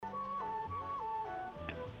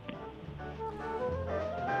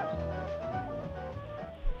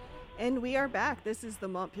And we are back. This is the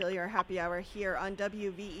Montpelier Happy Hour here on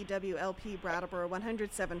WVEWLP Brattleboro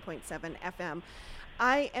 107.7 FM.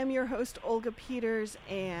 I am your host, Olga Peters,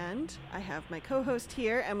 and I have my co-host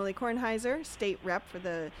here, Emily Kornheiser, state rep for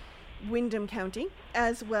the Windham County,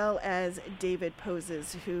 as well as David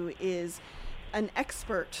Poses, who is an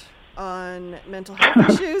expert on mental health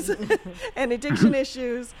issues and addiction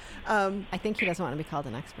issues. I think he doesn't want to be called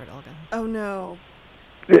an expert, Olga. Oh, no.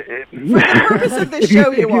 For the purpose of this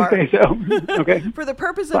show, you are. Say so. Okay. For the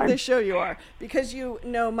purpose of this show, you are, because you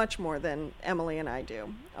know much more than Emily and I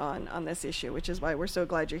do on this issue, which is why we're so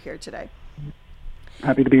glad you're here today.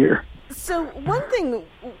 Happy to be here. So one thing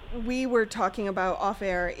we were talking about off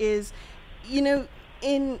air is, you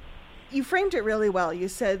framed it really well. You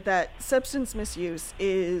said that substance misuse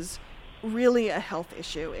is really a health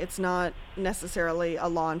issue. It's not necessarily a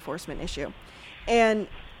law enforcement issue.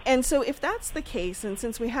 And so if that's the case, and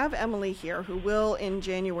since we have Emily here, who will in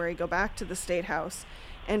January go back to the State House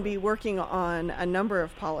and be working on a number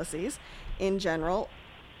of policies in general,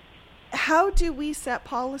 how do we set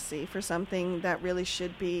policy for something that really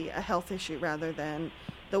should be a health issue rather than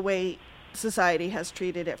the way society has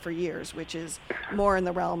treated it for years, which is more in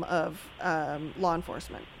the realm of law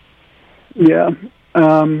enforcement? Yeah.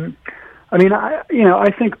 I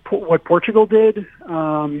think what Portugal did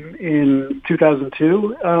in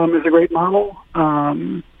 2002 is a great model.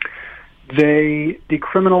 They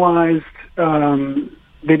decriminalized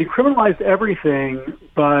everything,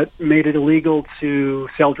 but made it illegal to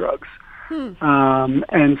sell drugs.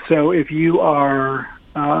 And so, if you are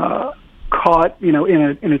caught, in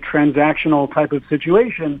a transactional type of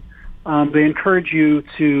situation, they encourage you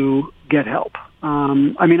to get help.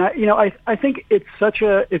 I think it's such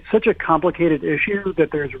a complicated issue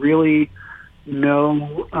that there's really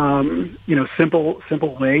no,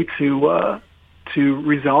 simple way to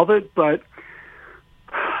resolve it. But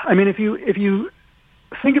if you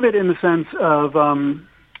think of it in the sense of,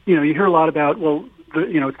 you hear a lot about,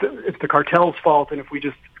 it's the cartel's fault, and if we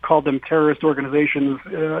just called them terrorist organizations,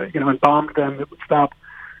 and bombed them, it would stop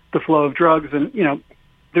the flow of drugs. And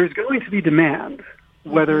there's going to be demand,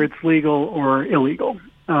 whether it's legal or illegal.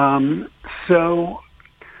 So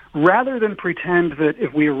rather than pretend that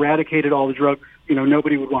if we eradicated all the drugs,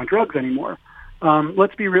 nobody would want drugs anymore,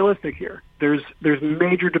 let's be realistic here. There's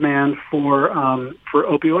major demand for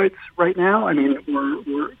opioids right now.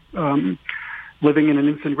 We're living in an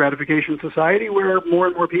instant gratification society where more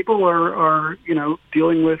and more people are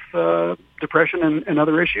dealing with depression and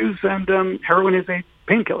other issues, and heroin is a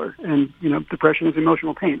painkiller, and depression is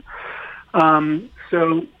emotional pain.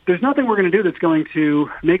 So there's nothing we're going to do that's going to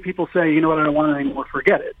make people say, I don't want it anymore,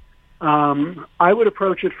 forget it. I would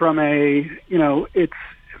approach it from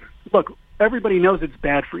look, everybody knows it's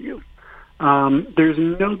bad for you. There's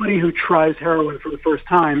nobody who tries heroin for the first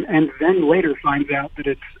time and then later finds out that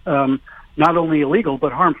it's not only illegal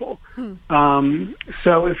but harmful.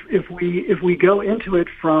 So if we go into it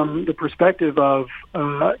from the perspective of,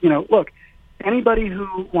 look, anybody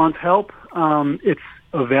who wants help, it's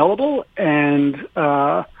available, and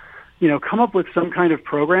come up with some kind of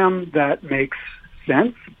program that makes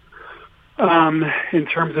sense in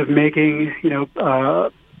terms of making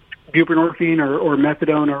buprenorphine or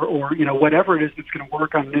methadone or whatever it is that's going to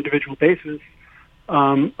work on an individual basis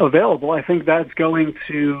available. I think that's going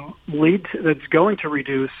to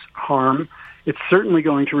reduce harm. It's certainly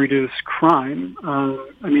going to reduce crime.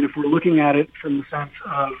 If we're looking at it from the sense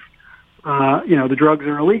of the drugs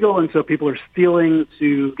are illegal, and so people are stealing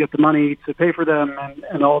to get the money to pay for them,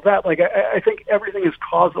 and all of that. I think everything is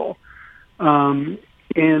causal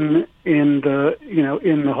in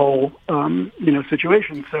the whole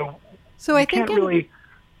situation. So I think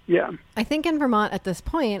I think in Vermont at this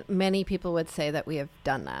point, many people would say that we have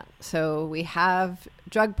done that. So we have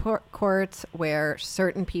drug courts where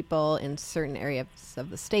certain people in certain areas of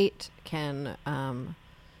the state can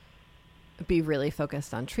be really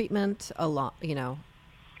focused on treatment a lot,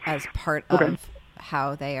 as part of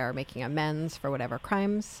how they are making amends for whatever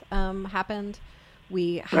crimes happened.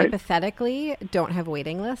 We hypothetically don't have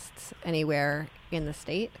waiting lists anywhere in the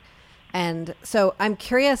state. And so I'm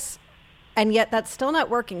curious, and yet that's still not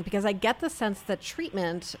working, because I get the sense that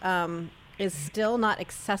treatment is still not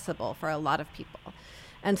accessible for a lot of people.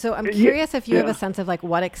 And so I'm curious if you have a sense of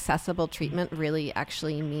what accessible treatment really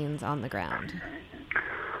actually means on the ground.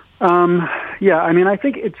 I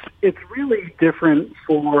think it's really different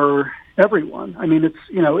for everyone.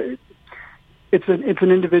 It's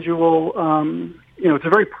an individual, it's a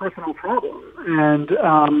very personal problem. And,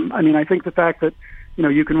 I think the fact that,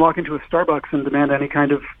 you can walk into a Starbucks and demand any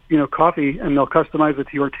kind of, coffee, and they'll customize it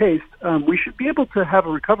to your taste. We should be able to have a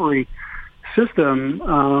recovery system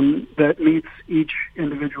that meets each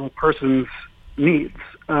individual person's needs.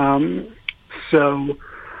 So,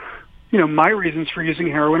 my reasons for using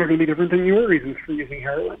heroin are going to be different than your reasons for using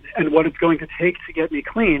heroin. And what it's going to take to get me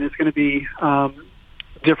clean is going to be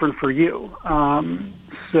different for you.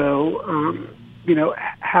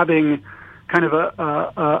 Having kind of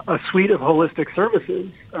a suite of holistic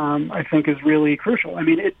services, I think is really crucial. I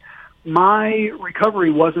mean, my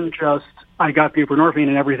recovery wasn't just I got buprenorphine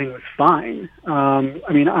and everything was fine.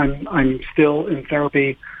 I'm still in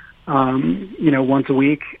therapy, once a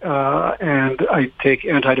week, and I take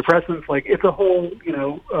antidepressants. Like, it's a whole,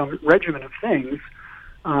 regimen of things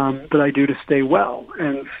that I do to stay well.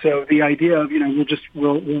 And so the idea of,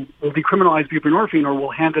 we'll decriminalize buprenorphine, or we'll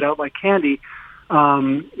hand it out like candy,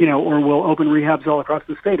 or we'll open rehabs all across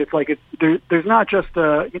the state. It's like there's not just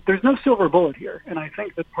there's no silver bullet here. And I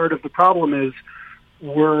think that part of the problem is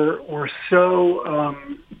we're so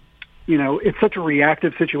it's such a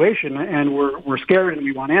reactive situation, and we're scared and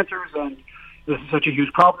we want answers, and this is such a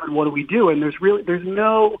huge problem, and what do we do? And there's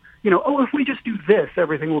no if we just do this,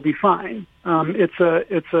 everything will be fine. It's a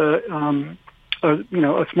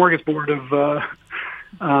smorgasbord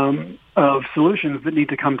of solutions that need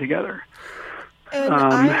to come together.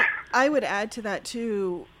 And I would add to that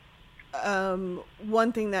too.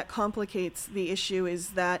 One thing that complicates the issue is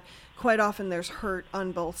that quite often there's hurt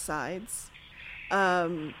on both sides.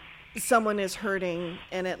 Someone is hurting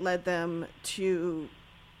and it led them to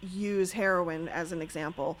use heroin, as an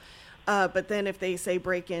example. But then if they, say,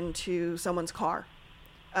 break into someone's car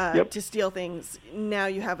to steal things, now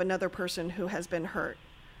you have another person who has been hurt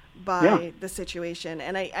by the situation.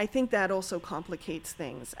 And I think that also complicates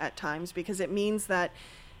things at times, because it means that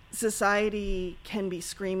society can be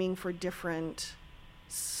screaming for different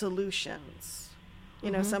solutions.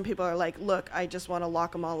 Some people are like, look, I just want to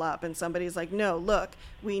lock them all up. And somebody's like, no, look,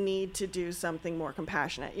 we need to do something more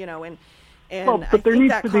compassionate, and I think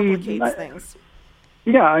that complicates things.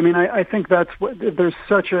 Yeah, I think that's what, there's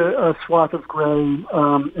such a swath of gray in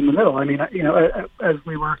the middle. As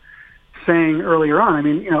we were saying earlier on,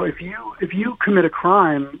 if you commit a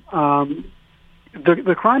crime,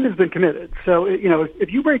 the crime has been committed. So,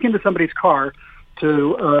 if you break into somebody's car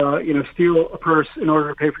to, steal a purse in order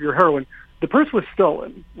to pay for your heroin, the purse was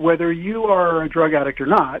stolen. Whether you are a drug addict or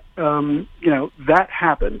not, that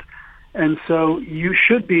happened. And so you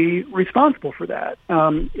should be responsible for that.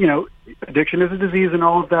 Addiction is a disease and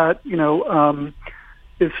all of that,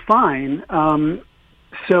 is fine.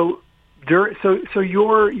 So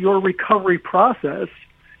your recovery process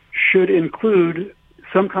should include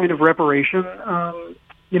some kind of reparation,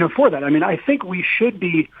 for that. I think we should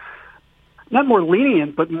be not more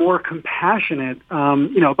lenient, but more compassionate.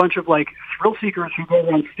 A bunch of thrill seekers who go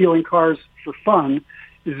around stealing cars for fun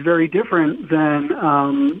is very different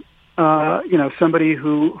than, somebody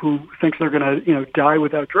who thinks they're going to, die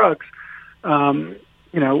without drugs, breaking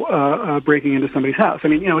into somebody's house.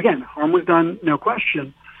 Again, harm was done, no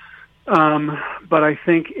question. But I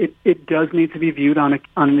think it does need to be viewed on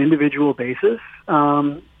an individual basis.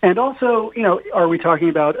 And also, are we talking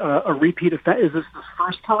about a repeat offender? Is this the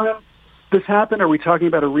first time this happened? Are we talking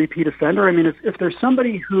about a repeat offender? If there's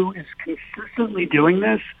somebody who is consistently doing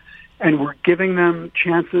this, and we're giving them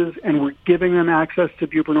chances, and we're giving them access to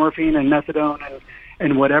buprenorphine and methadone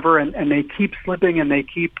and whatever, and they keep slipping, and they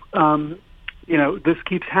keep, this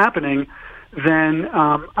keeps happening, then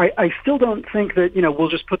I still don't think that, we'll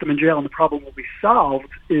just put them in jail and the problem will be solved.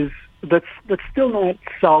 That's still not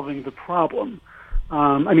solving the problem.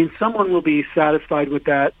 Someone will be satisfied with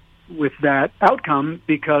that outcome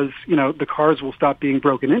because, the cars will stop being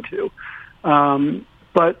broken into.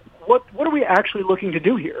 But what are we actually looking to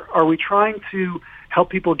do here? Are we trying to help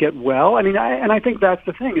people get well? I think that's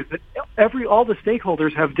the thing, is that all the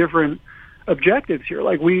stakeholders have different objectives here.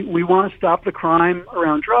 Like, we want to stop the crime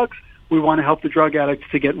around drugs. We want to help the drug addicts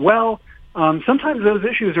to get well. Sometimes those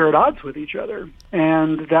issues are at odds with each other,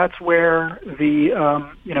 and that's where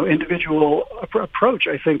the individual approach,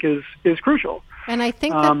 I think, is crucial. And I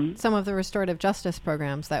think that some of the restorative justice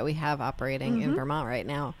programs that we have operating in Vermont right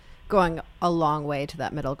now going a long way to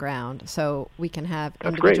that middle ground. So we can have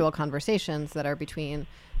individual conversations that are between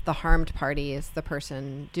the harmed parties, the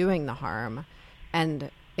person doing the harm, and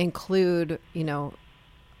include,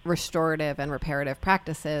 restorative and reparative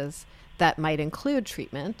practices that might include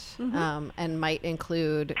treatment and might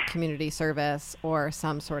include community service or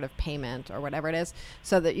some sort of payment or whatever it is,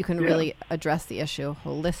 so that you can really address the issue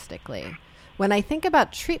holistically. When I think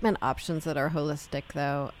about treatment options that are holistic,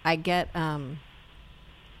 though, I get a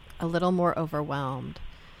little more overwhelmed.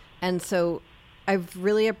 And so I've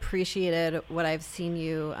really appreciated what I've seen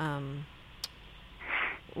you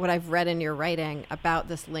what I've read in your writing about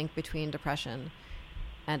this link between depression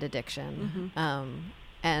and addiction.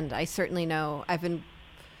 And I certainly know I've been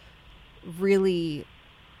really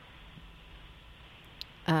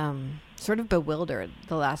sort of bewildered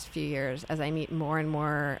the last few years as I meet more and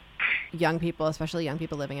more young people, especially young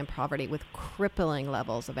people living in poverty, with crippling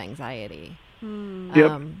levels of anxiety.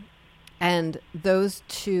 And those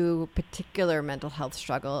two particular mental health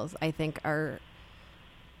struggles, I think, are,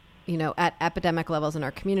 at epidemic levels in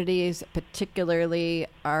our communities, particularly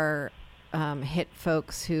are hit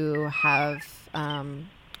folks who have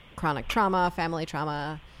chronic trauma, family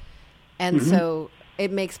trauma. And so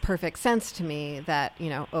it makes perfect sense to me that,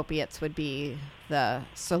 opiates would be the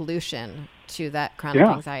solution to that chronic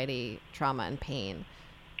anxiety, trauma, and pain.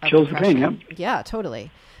 Kills the pain, yeah. Yeah,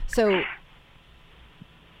 totally. So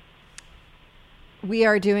we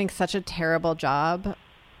are doing such a terrible job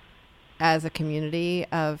as a community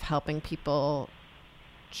of helping people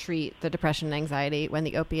treat the depression and anxiety when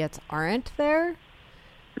the opiates aren't there.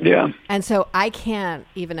 Yeah. And so I can't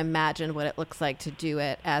even imagine what it looks like to do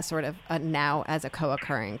it as sort of now as a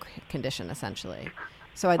co-occurring condition, essentially.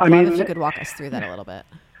 So I'd love if you could walk us through that a little bit.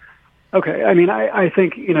 Okay. I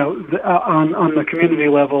think, on the community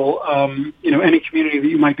level, any community that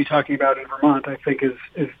you might be talking about in Vermont, I think is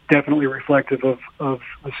definitely reflective of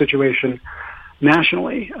the situation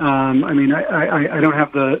nationally. I don't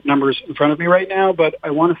have the numbers in front of me right now, but I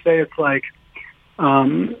want to say it's like,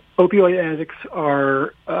 opioid addicts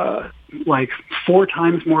are like 4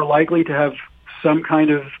 times more likely to have some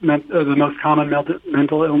kind of the most common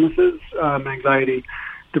mental illnesses, anxiety,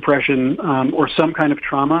 depression, or some kind of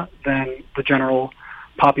trauma than the general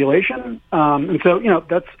population. And so,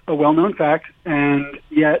 that's a well-known fact. And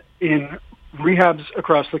yet in rehabs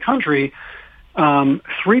across the country,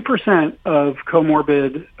 3% of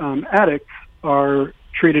comorbid addicts are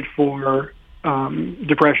treated for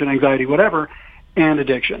depression, anxiety, whatever, and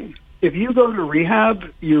addiction. If you go to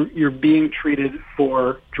rehab, you're being treated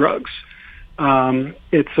for drugs. There's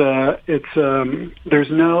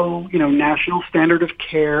no national standard of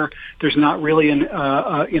care. There's not really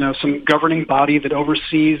some governing body that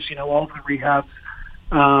oversees all the rehabs,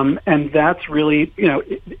 and that's really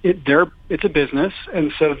it's a business,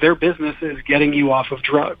 and so their business is getting you off of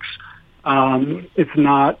drugs. It's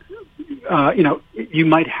not. You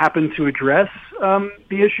might happen to address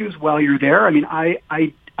the issues while you're there. I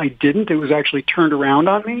didn't. It was actually turned around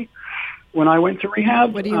on me when I went to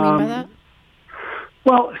rehab. What do you mean by that?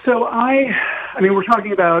 Well, so we're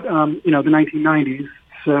talking about, the 1990s.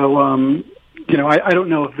 So, I don't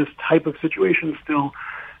know if this type of situation still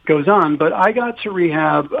goes on, but I got to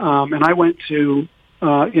rehab, and I went to,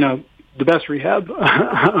 the best rehab.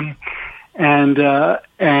 And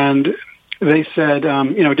they said,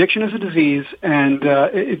 addiction is a disease, and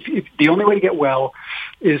if the only way to get well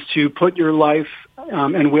is to put your life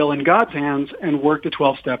and will in God's hands and work the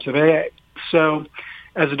 12 steps of AA. So,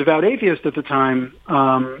 as a devout atheist at the time,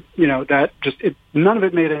 that none of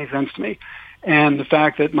it made any sense to me. And the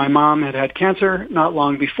fact that my mom had had cancer not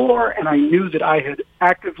long before, and I knew that I had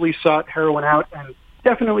actively sought heroin out and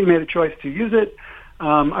definitely made a choice to use it,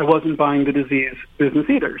 I wasn't buying the disease business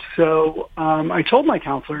either. So I told my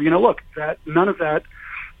counselor, look, that none of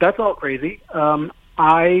that's all crazy.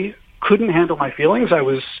 I couldn't handle my feelings. I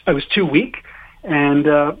was too weak. And,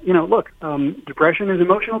 depression is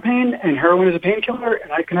emotional pain and heroin is a painkiller.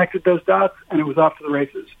 And I connected those dots and it was off to the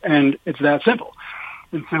races. And it's that simple.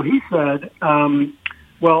 And so he said,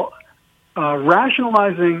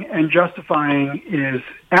 rationalizing and justifying is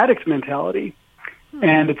addict mentality.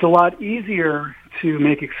 And it's a lot easier to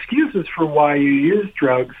make excuses for why you use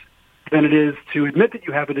drugs than it is to admit that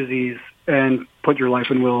you have a disease and put your life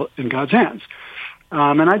and will in God's hands.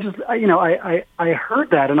 And I heard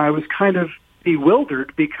that and I was kind of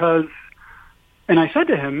bewildered because, and I said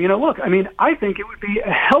to him, look, I think it would be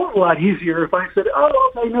a hell of a lot easier if I said,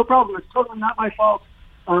 oh, okay, no problem. It's totally not my fault.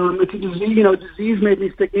 It's a disease, disease made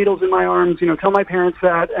me stick needles in my arms, tell my parents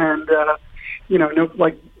that. And,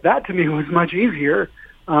 that to me was much easier,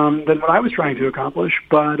 than what I was trying to accomplish.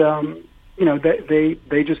 But,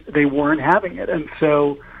 they weren't having it. And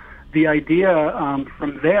so the idea,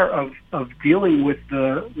 from there of dealing with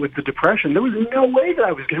the depression, there was no way that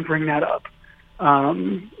I was going to bring that up.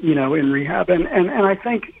 In rehab. And I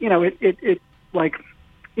think, there's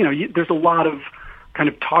a lot of kind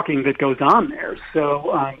of talking that goes on there.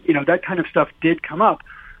 So, that kind of stuff did come up.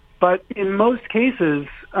 But in most cases,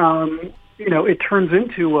 it turns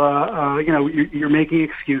into, you're making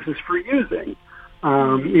excuses for using.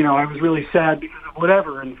 I was really sad because of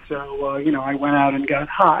whatever. And so, I went out and got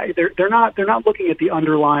high. They're not looking at the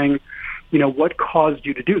underlying, what caused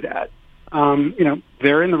you to do that.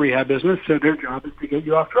 they're in the rehab business, so their job is to get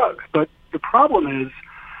you off drugs. But the problem is,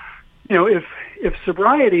 if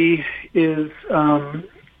sobriety is the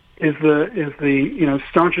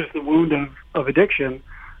staunches the wound of addiction,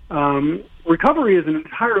 recovery is an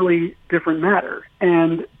entirely different matter,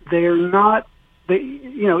 and it's not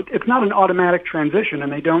an automatic transition,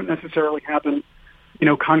 and they don't necessarily happen,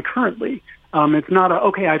 concurrently. It's not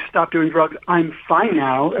okay, I've stopped doing drugs, I'm fine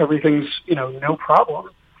now, everything's, no problem.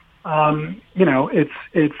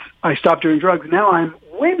 It's I stopped doing drugs, now I'm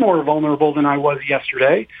way more vulnerable than I was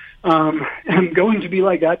yesterday. I'm going to be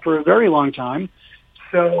like that for a very long time.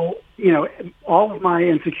 So, all of my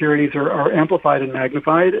insecurities are amplified and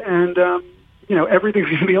magnified, and, everything's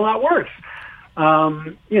going to be a lot worse.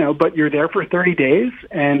 But you're there for 30 days,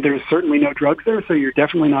 and there's certainly no drugs there, so you're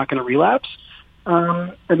definitely not going to relapse.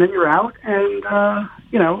 And then you're out, and,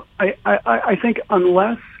 I think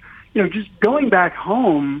unless, just going back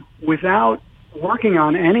home without working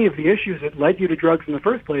on any of the issues that led you to drugs in the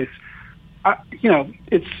first place,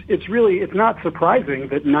 it's not surprising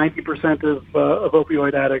that 90% of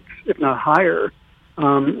opioid addicts, if not higher,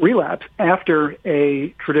 relapse after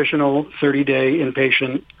a traditional 30-day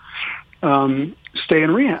inpatient stay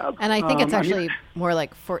in rehab. And I think it's actually more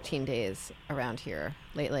like 14 days around here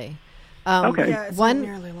lately. Okay. Yeah, it's not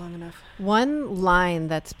nearly long enough. One line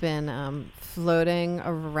that's been floating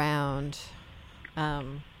around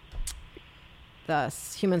the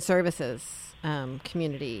human services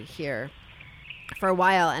community here for a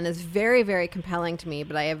while, and is very, very compelling to me,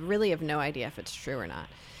 but I really have no idea if it's true or not,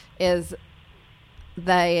 is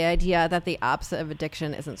the idea that the opposite of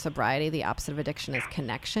addiction isn't sobriety. The opposite of addiction is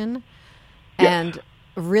connection. Yes. And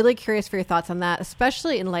really curious for your thoughts on that,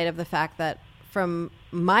 especially in light of the fact that from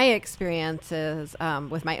my experiences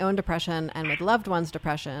with my own depression and with loved ones'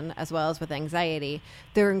 depression, as well as with anxiety,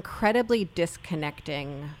 they're incredibly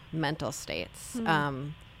disconnecting mental states.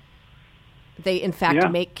 They, in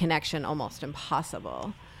fact, make connection almost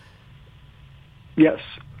impossible. Yes.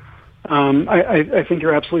 I think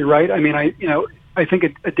you're absolutely right. I mean, I think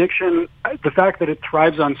addiction, the fact that it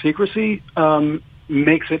thrives on secrecy,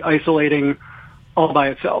 makes it isolating all by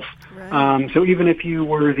itself. Right. So even if you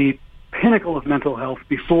were the pinnacle of mental health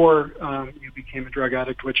before you became a drug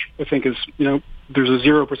addict, which I think is, there's a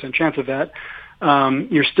 0% chance of that,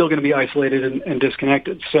 you're still going to be isolated and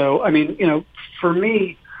disconnected. So, I mean, for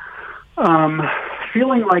me,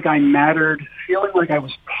 feeling like I mattered, feeling like I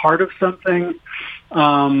was part of something,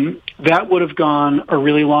 that would have gone a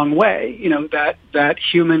really long way, that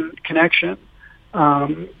human connection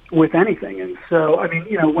with anything. And so, I mean,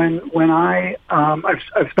 when I've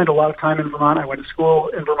spent a lot of time in Vermont. I went to school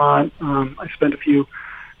in Vermont. I spent a few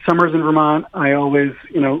summers in Vermont. I always,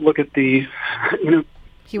 look at the,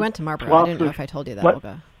 He went to Marlboro. I didn't know if I told you that,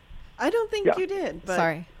 Olga. I don't think you did, but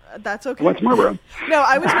sorry. That's okay. What's Marlboro? No,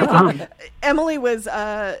 I was making, Emily was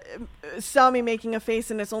saw me making a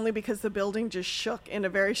face, and it's only because the building just shook in a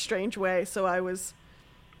very strange way. So I was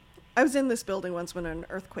in this building once when an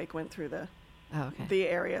earthquake went through the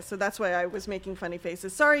area, so that's why I was making funny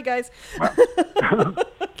faces. Sorry, guys. Wow.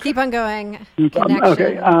 Keep on going.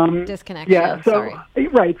 Connection, disconnection. Yeah. So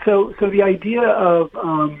right. So the idea of,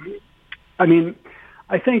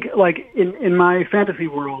 I think, like in my fantasy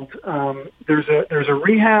world, there's a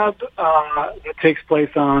rehab that takes place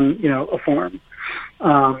on a farm,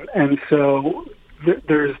 and so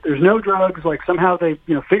there's no drugs. Like somehow they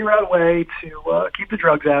figure out a way to keep the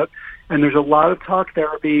drugs out, and there's a lot of talk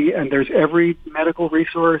therapy, and there's every medical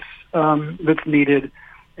resource that's needed,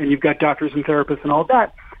 and you've got doctors and therapists and all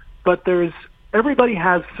that. But everybody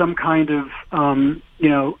has some kind of,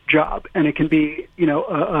 job, and it can be,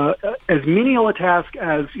 as menial a task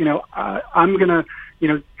as, I'm going to,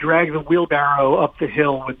 drag the wheelbarrow up the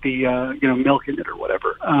hill with the, milk in it or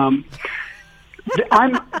whatever.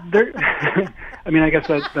 I'm there. I mean, I guess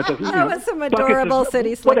that doesn't. That was some adorable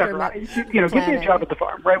city slicker. Whatever. Give me a job at the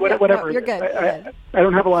farm, right? Whatever. No, you're good. I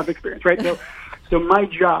don't have a lot of experience, right? So my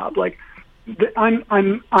job, like, I'm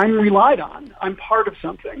relied on. I'm part of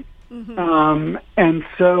something. Mm-hmm. And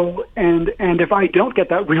if I don't get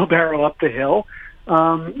that wheelbarrow up the hill,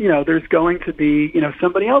 there's going to be,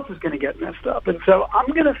 somebody else is going to get messed up. And so I'm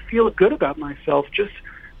going to feel good about myself just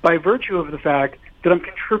by virtue of the fact that I'm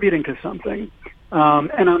contributing to something.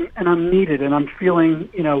 And I'm needed, and I'm feeling,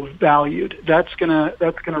 valued. That's gonna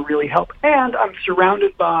really help. And I'm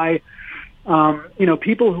surrounded by,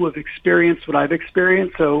 people who have experienced what I've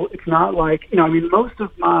experienced. So it's not like, most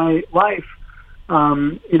of my life,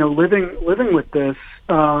 living with this,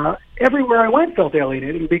 everywhere I went felt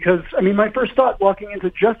alienating because, my first thought walking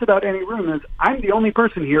into just about any room is I'm the only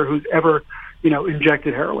person here who's ever,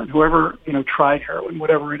 injected heroin, whoever, tried heroin,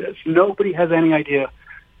 whatever it is. Nobody has any idea,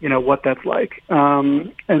 what that's like.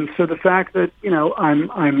 And so the fact that, I'm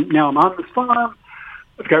on this farm,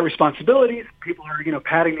 I've got responsibilities, people are,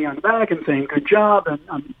 patting me on the back and saying, good job, and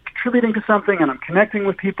I'm contributing to something and I'm connecting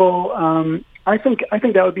with people. I think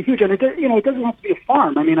that would be huge. And it doesn't have to be a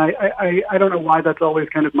farm. I mean, I don't know why that's always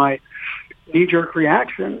kind of my knee-jerk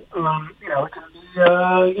reaction. It can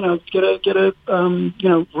be, get a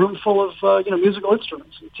room full of, musical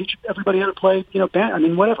instruments and teach everybody how to play, band. I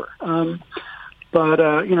mean, whatever. But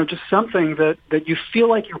just something that you feel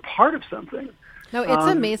like you're part of something. No, it's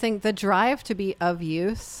amazing. The drive to be of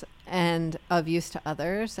use and of use to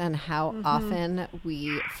others, and how often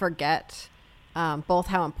we forget both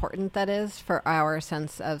how important that is for our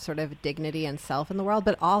sense of sort of dignity and self in the world,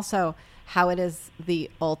 but also how it is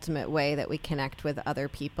the ultimate way that we connect with other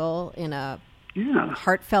people in a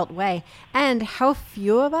heartfelt way, and how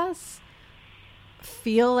few of us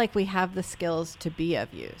feel like we have the skills to be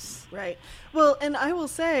of use. Right. Well, and I will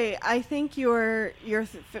say, I think your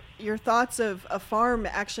thoughts of a farm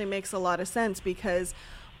actually makes a lot of sense, because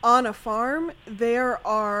on a farm, there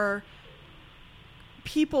are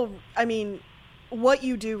people, I mean, what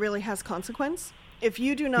you do really has consequence. If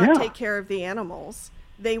you do not take care of the animals,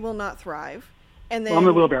 they will not thrive. And then I'm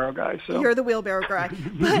the wheelbarrow guy. So you're the wheelbarrow guy,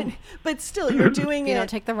 but still, you're doing it. You don't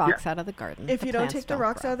take the rocks out of the garden. If you don't take the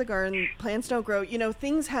rocks out of the garden, plants don't grow.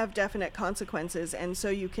 Things have definite consequences, and so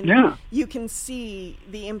you can see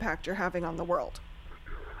the impact you're having on the world.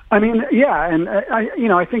 I mean, yeah, and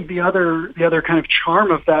I think the other kind of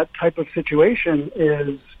charm of that type of situation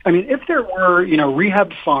is, I mean, if there were,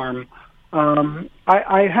 rehab farm,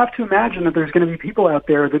 I have to imagine that there's going to be people out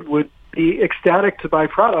there that would be ecstatic to buy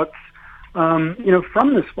products,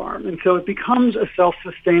 from this farm. And so it becomes a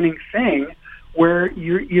self-sustaining thing where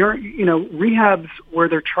you're rehabs where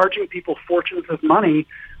they're charging people fortunes of money,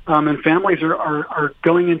 and families are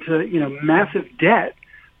going into, massive debt,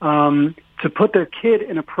 to put their kid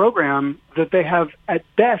in a program that they have at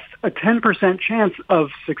best a 10% chance of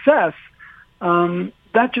success.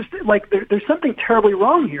 That just there's something terribly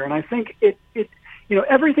wrong here. And I think it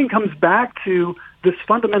everything comes back to this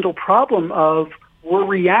fundamental problem of we're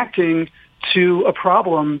reacting to a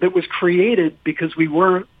problem that was created because we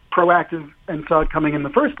weren't proactive and saw it coming in the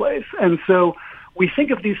first place. And so we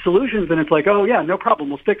think of these solutions and it's like, oh yeah, no problem.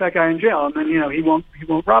 We'll stick that guy in jail and then, he won't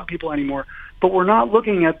rob people anymore. But we're not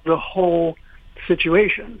looking at the whole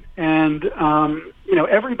situation. And,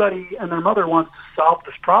 everybody and their mother wants to solve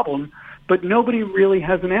this problem, but nobody really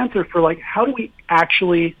has an answer for how do we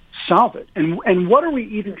actually solve it? And what are we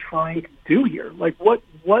even trying to do here? What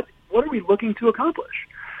are we looking to accomplish?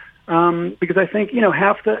 Because I think,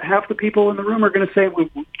 half the people in the room are going to say, well,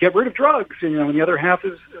 get rid of drugs, and the other half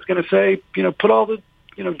is going to say, put all the,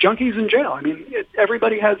 junkies in jail. I mean,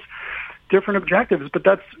 everybody has different objectives, but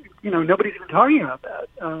that's, nobody's even talking about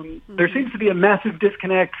that. There seems to be a massive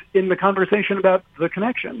disconnect in the conversation about the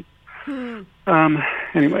connection.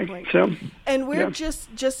 Anyway, so. And we're just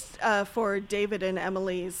for David and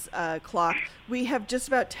Emily's clock, we have just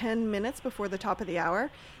about 10 minutes before the top of the hour.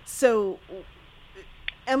 So,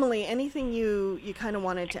 Emily, anything you kind of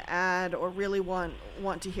wanted to add or really want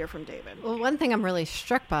to hear from David? Well, one thing I'm really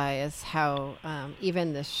struck by is how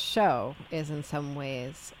even this show is in some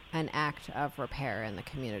ways an act of repair in the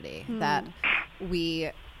community. That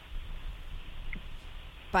we,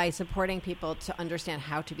 by supporting people to understand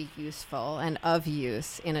how to be useful and of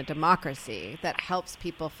use in a democracy, that helps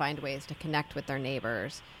people find ways to connect with their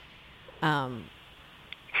neighbors.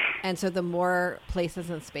 And so the more places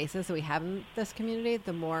and spaces that we have in this community,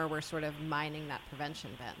 the more we're sort of mining that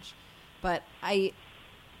prevention bench. But I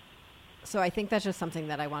think that's just something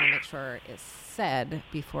that I want to make sure is said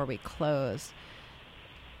before we close.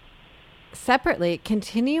 Separately,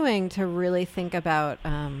 continuing to really think about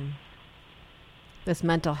this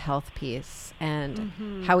mental health piece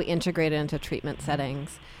and how we integrate it into treatment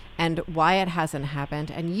settings and why it hasn't happened.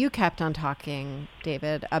 And you kept on talking,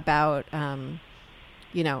 David, about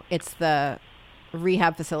it's the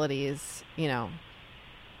rehab facilities,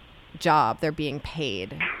 job. They're being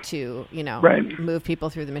paid to, move people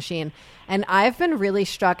through the machine. And I've been really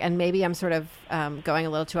struck, and maybe I'm sort of going a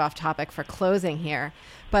little too off topic for closing here,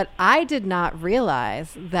 but I did not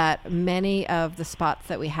realize that many of the spots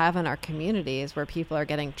that we have in our communities where people are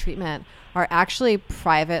getting treatment are actually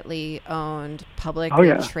privately owned,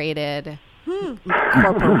 publicly traded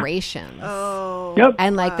corporations.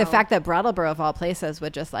 And the fact that Brattleboro of all places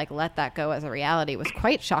would just let that go as a reality was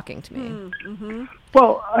quite shocking to me.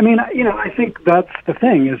 Well, I mean, I think that's the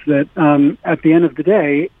thing is that at the end of the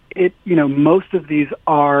day, most of these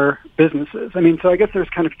are businesses. I mean, so I guess there's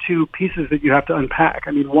kind of two pieces that you have to unpack.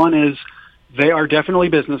 I mean, one is they are definitely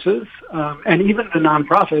businesses, and even the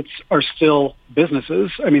nonprofits are still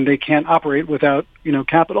businesses. I mean, they can't operate without,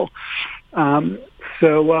 capital. So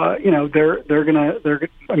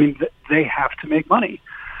they have to make money.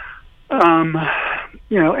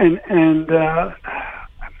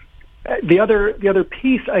 The other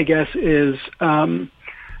piece, I guess, is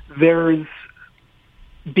there's,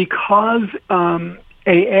 because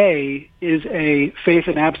AA is a faith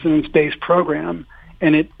and abstinence-based program,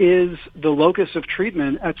 and it is the locus of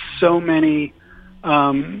treatment at so many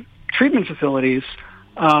treatment facilities.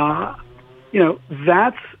 That's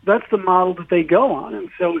the model that they go on. And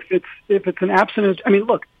so if it's an abstinence, I mean,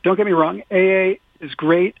 look, don't get me wrong, AA is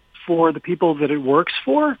great for the people that it works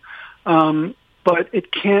for, but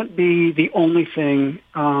it can't be the only thing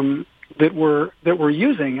that we're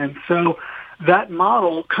using. And so that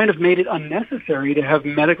model kind of made it unnecessary to have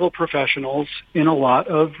medical professionals in a lot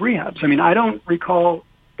of rehabs. I mean, I don't recall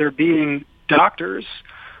there being doctors.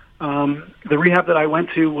 The rehab that I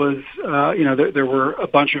went to was, there were a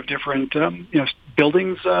bunch of different,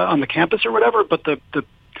 buildings on the campus or whatever, but the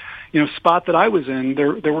spot that I was in,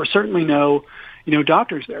 there were certainly no,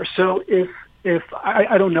 doctors there. So if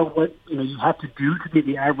I don't know what, you have to do to be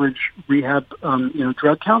the average rehab,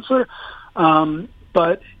 drug counselor,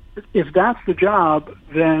 but if that's the job,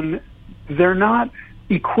 then they're not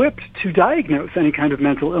equipped to diagnose any kind of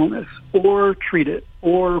mental illness or treat it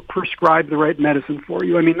or prescribe the right medicine for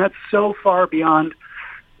you. I mean, that's so far beyond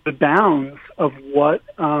the bounds of what,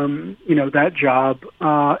 that job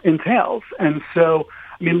entails. And so,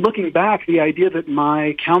 I mean, looking back, the idea that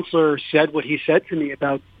my counselor said what he said to me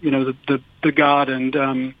about, the God and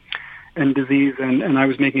disease and I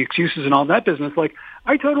was making excuses and all that business, like,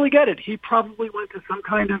 I totally get it. He probably went to some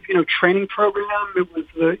kind of, training program. It was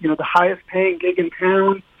the highest paying gig in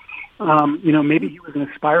town. Maybe he was an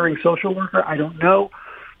aspiring social worker. I don't know.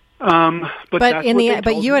 But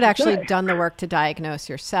you had actually done the work to diagnose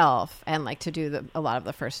yourself and like to do a lot of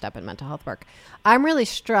the first step in mental health work. I'm really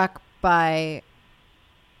struck by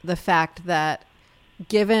the fact that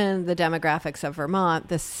given the demographics of Vermont,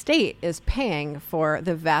 the state is paying for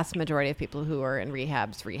the vast majority of people who are in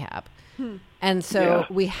rehab. And so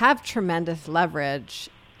we have tremendous leverage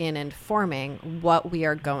in informing what we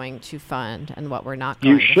are going to fund and what we're not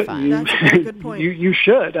going to fund. That's a very good point. You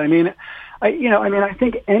should. I mean, I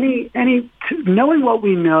think knowing what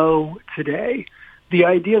we know today, the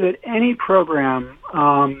idea that any program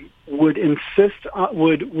would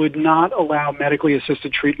not allow medically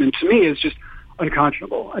assisted treatment, to me, is just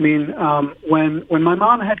unconscionable. I mean, when my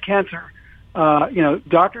mom had cancer,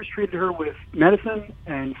 doctors treated her with medicine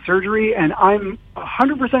and surgery, and I'm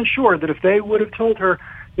 100% sure that if they would have told her,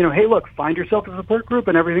 hey, look, find yourself a support group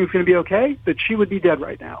and everything's going to be okay, that she would be dead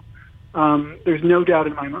right now. There's no doubt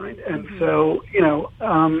in my mind. And so,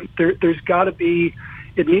 there's got to be,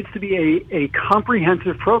 it needs to be a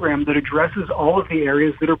comprehensive program that addresses all of the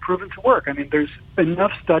areas that are proven to work. I mean, there's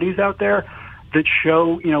enough studies out there that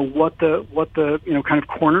show, what the kind of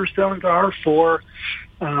cornerstones are for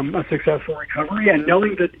a successful recovery. And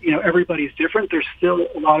knowing that, everybody's different, there's still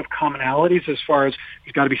a lot of commonalities as far as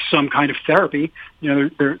there's got to be some kind of therapy.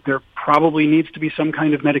 There probably needs to be some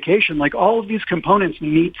kind of medication. Like, all of these components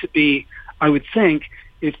need to be, I would think,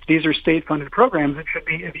 if these are state-funded programs, it should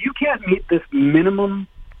be, if you can't meet this minimum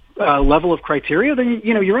level of criteria, then,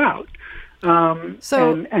 you're out. And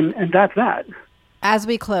that's that. As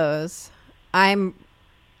we close,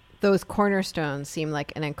 those cornerstones seem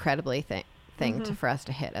like an incredibly thing for us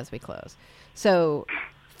to hit as we close. So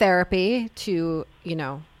therapy to,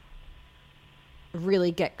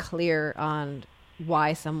 really get clear on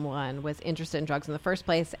why someone was interested in drugs in the first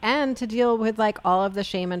place, and to deal with like all of the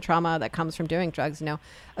shame and trauma that comes from doing drugs.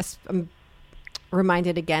 I'm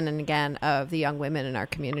reminded again and again of the young women in our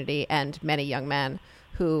community and many young men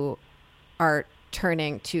who are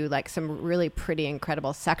turning to like some really pretty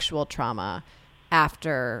incredible sexual trauma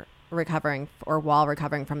after recovering or while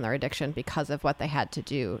recovering from their addiction because of what they had to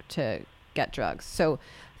do to get drugs. So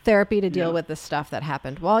therapy to deal with the stuff that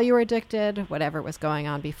happened while you were addicted, whatever was going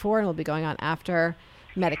on before and will be going on after,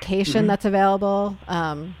 medication that's available,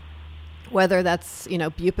 whether that's,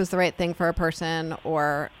 bupe is the right thing for a person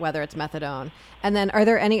or whether it's methadone. And then are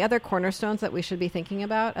there any other cornerstones that we should be thinking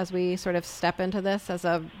about as we sort of step into this as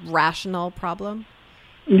a rational problem?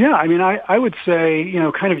 Yeah, I mean, I would say,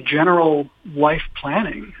 kind of general life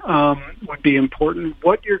planning would be important.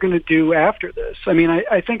 What you're going to do after this. I mean,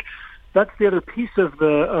 I think that's the other piece of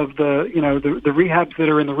the rehabs that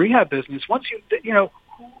are in the rehab business. Once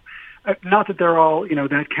not that they're all,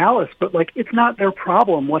 that callous, but like, it's not their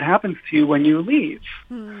problem what happens to you when you leave.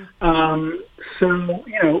 So,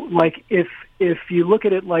 like if you look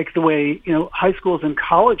at it like the way, high schools and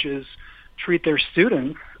colleges treat their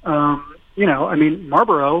students,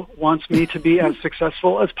 Marlboro wants me to be as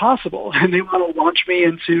successful as possible, and they want to launch me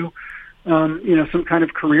into, some kind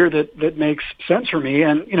of career that makes sense for me.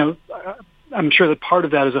 And, I'm sure that part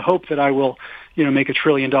of that is a hope that I will, make $1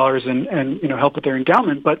 trillion and help with their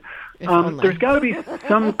endowment. But there's got to be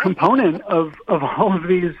some component of all of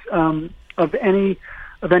these, of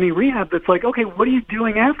any rehab that's like, okay, what are you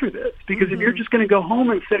doing after this? Because if you're just going to go home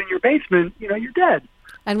and sit in your basement, you're dead.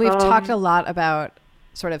 And we've talked a lot about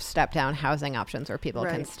sort of step down housing options where people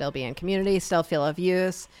can still be in community, still feel of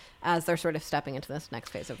use as they're sort of stepping into this next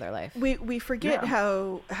phase of their life. We forget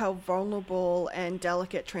how vulnerable and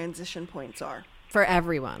delicate transition points are. For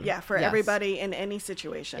everyone. Yeah, for everybody in any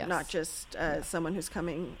situation, not just someone who's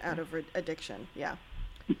coming out of addiction. Yeah.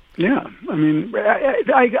 Yeah.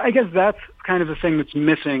 I guess that's kind of the thing that's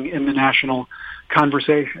missing in the national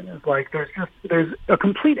conversation is like there's a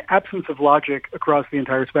complete absence of logic across the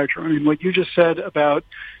entire spectrum. What you just said about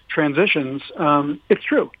transitions, it's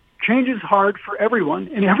true. Change is hard for everyone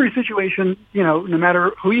in every situation. No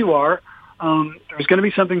matter who you are, there's going to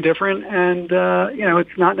be something different, and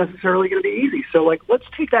it's not necessarily going to be easy. So let's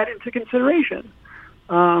take that into consideration.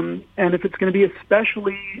 And if it's going to be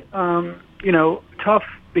especially tough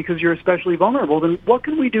because you're especially vulnerable, then what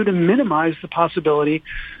can we do to minimize the possibility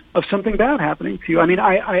of something bad happening to you?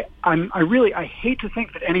 I hate to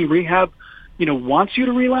think that any rehab, wants you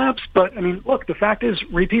to relapse, but look, the fact is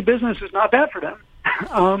repeat business is not bad for them.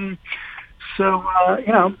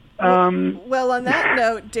 Well, on that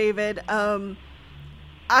note, David,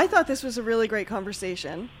 I thought this was a really great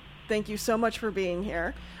conversation. Thank you so much for being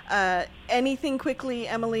here. Anything quickly,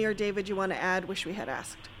 Emily or David, you want to add, wish we had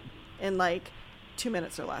asked in 2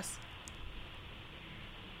 minutes or less?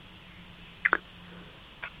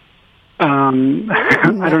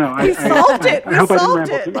 I don't know. We solved it. I hope I didn't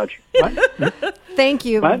ramble too much. What? Thank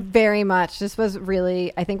you very much. This was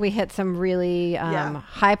really, I think we hit some really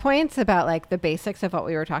high points about the basics of what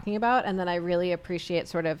we were talking about. And then I really appreciate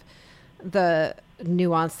sort of the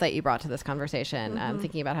nuance that you brought to this conversation.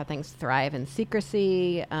 Thinking about how things thrive in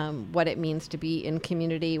secrecy, what it means to be in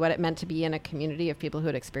community, what it meant to be in a community of people who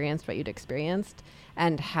had experienced what you'd experienced,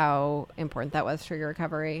 and how important that was for your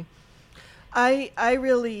recovery. I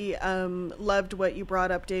really loved what you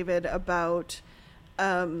brought up, David, about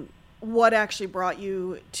what actually brought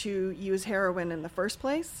you to use heroin in the first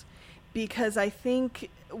place, because I think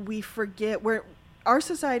we forget our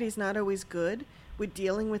society is not always good with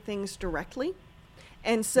dealing with things directly.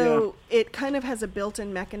 And so it kind of has a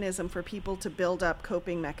built-in mechanism for people to build up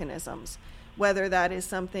coping mechanisms, whether that is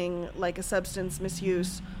something like a substance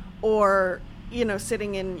misuse or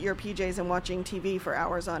sitting in your PJs and watching TV for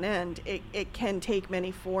hours on end. It can take many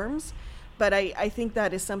forms, but I think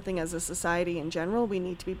that is something as a society in general we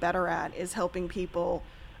need to be better at, is helping people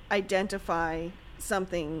identify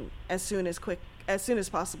something as soon as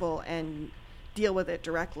possible and deal with it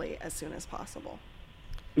directly as soon as possible.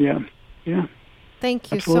 Yeah.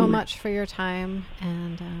 Thank you so much for your time.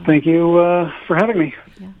 And thank you for having me.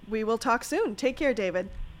 Yeah. We will talk soon. Take care, David.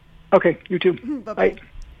 Okay, you too. Bye-bye. Bye.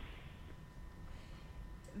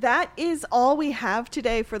 That is all we have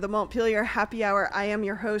today for the Montpelier Happy Hour. I am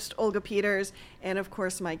your host, Olga Peters, and of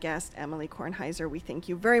course my guest, Emily Kornheiser. We thank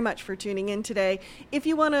you very much for tuning in today. If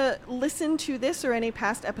you want to listen to this or any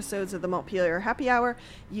past episodes of the Montpelier Happy Hour,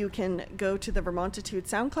 you can go to the Vermontitude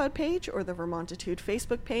SoundCloud page or the Vermontitude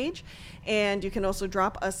Facebook page, and you can also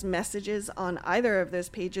drop us messages on either of those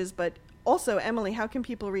pages. But also, Emily, how can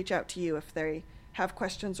people reach out to you if they have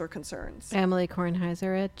questions or concerns? Emily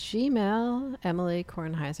Kornheiser at Gmail,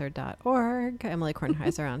 emilykornheiser.org, Emily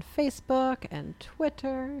Kornheiser on Facebook and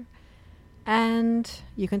Twitter. And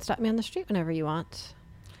you can stop me on the street whenever you want.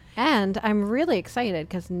 And I'm really excited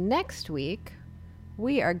because next week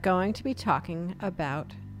we are going to be talking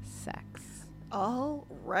about sex. All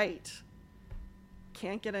right.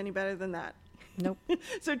 Can't get any better than that. Nope.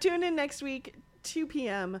 So tune in next week, 2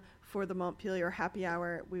 p.m. for the Montpelier Happy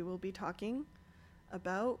Hour. We will be talking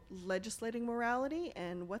about legislating morality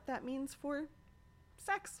and what that means for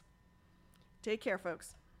sex. Take care,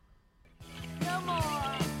 folks.